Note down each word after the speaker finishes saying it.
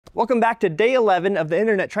Welcome back to day 11 of the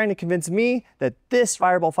internet trying to convince me that this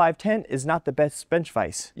Fireball 510 is not the best bench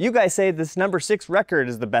vise. You guys say this number 6 record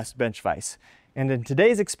is the best bench vise. And in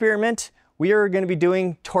today's experiment, we are going to be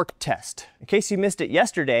doing torque test. In case you missed it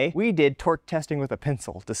yesterday, we did torque testing with a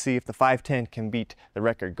pencil to see if the 510 can beat the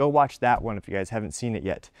record. Go watch that one if you guys haven't seen it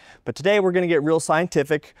yet. But today we're going to get real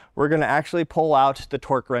scientific. We're going to actually pull out the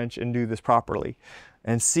torque wrench and do this properly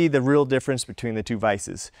and see the real difference between the two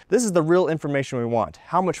vices. This is the real information we want.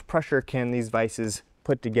 How much pressure can these vices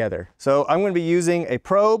put together? So I'm going to be using a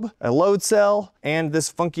probe, a load cell, and this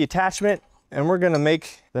funky attachment, and we're going to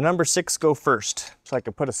make the number 6 go first so I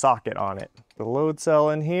can put a socket on it. The load cell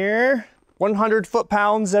in here, 100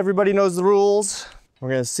 foot-pounds, everybody knows the rules. We're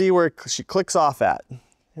going to see where she clicks off at.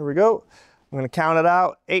 Here we go. I'm going to count it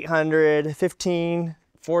out. 800, 15,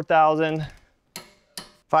 4,000,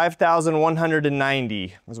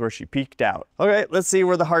 5,190 is where she peaked out. Okay, let's see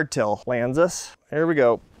where the hardtail lands us. Here we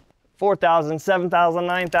go. 4,000, 7,000,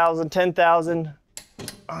 9,000, 10,000,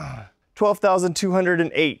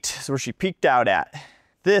 12,208 is where she peaked out at.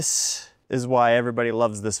 This is why everybody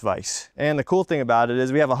loves this vise. And the cool thing about it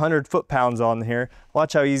is we have 100 foot-pounds on here.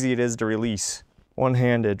 Watch how easy it is to release.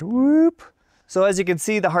 One-handed, whoop. So as you can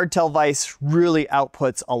see, the hardtail vise really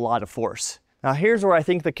outputs a lot of force. Now here's where I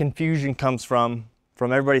think the confusion comes from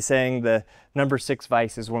everybody saying the number 6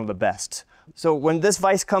 vise is one of the best. So when this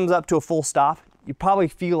vise comes up to a full stop, you probably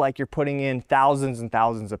feel like you're putting in thousands and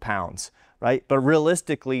thousands of pounds, right? But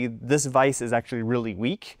realistically, this vise is actually really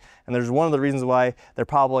weak. And there's one of the reasons why there are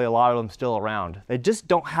probably a lot of them still around. They just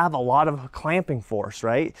don't have a lot of clamping force,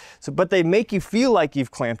 right? So, but they make you feel like you've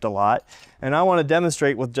clamped a lot. And I want to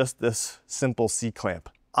demonstrate with just this simple C-clamp.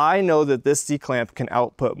 I know that this C-clamp can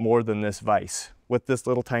output more than this vise with this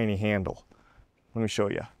little tiny handle. Let me show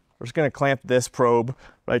you. We're just gonna clamp this probe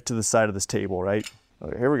right to the side of this table, right?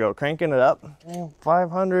 Okay, here we go, cranking it up.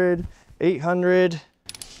 500, 800,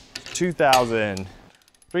 2,000,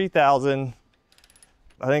 3,000.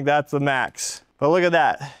 I think that's the max. But look at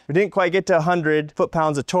that. We didn't quite get to 100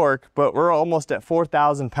 foot-pounds of torque, but we're almost at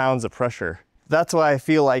 4,000 pounds of pressure. That's why I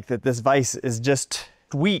feel like that this vise is just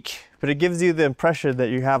weak, but it gives you the impression that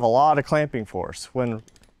you have a lot of clamping force, when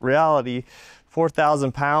reality,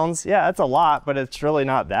 4,000 pounds, yeah, that's a lot, but it's really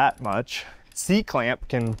not that much. C-clamp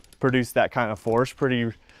can produce that kind of force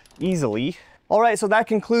pretty easily. All right, so that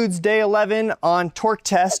concludes day 11 on torque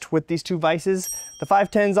test with these two vices. The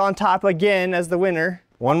 510's on top again as the winner.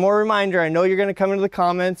 One more reminder, I know you're gonna come into the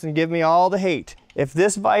comments and give me all the hate. If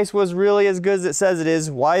this vise was really as good as it says it is,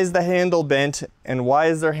 why is the handle bent and why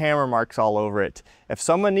is there hammer marks all over it? If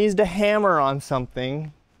someone needs to hammer on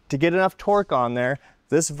something to get enough torque on there,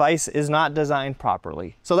 this vise is not designed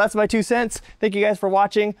properly. So that's my 2 cents. Thank you guys for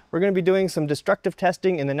watching. We're gonna be doing some destructive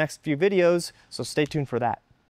testing in the next few videos, so stay tuned for that.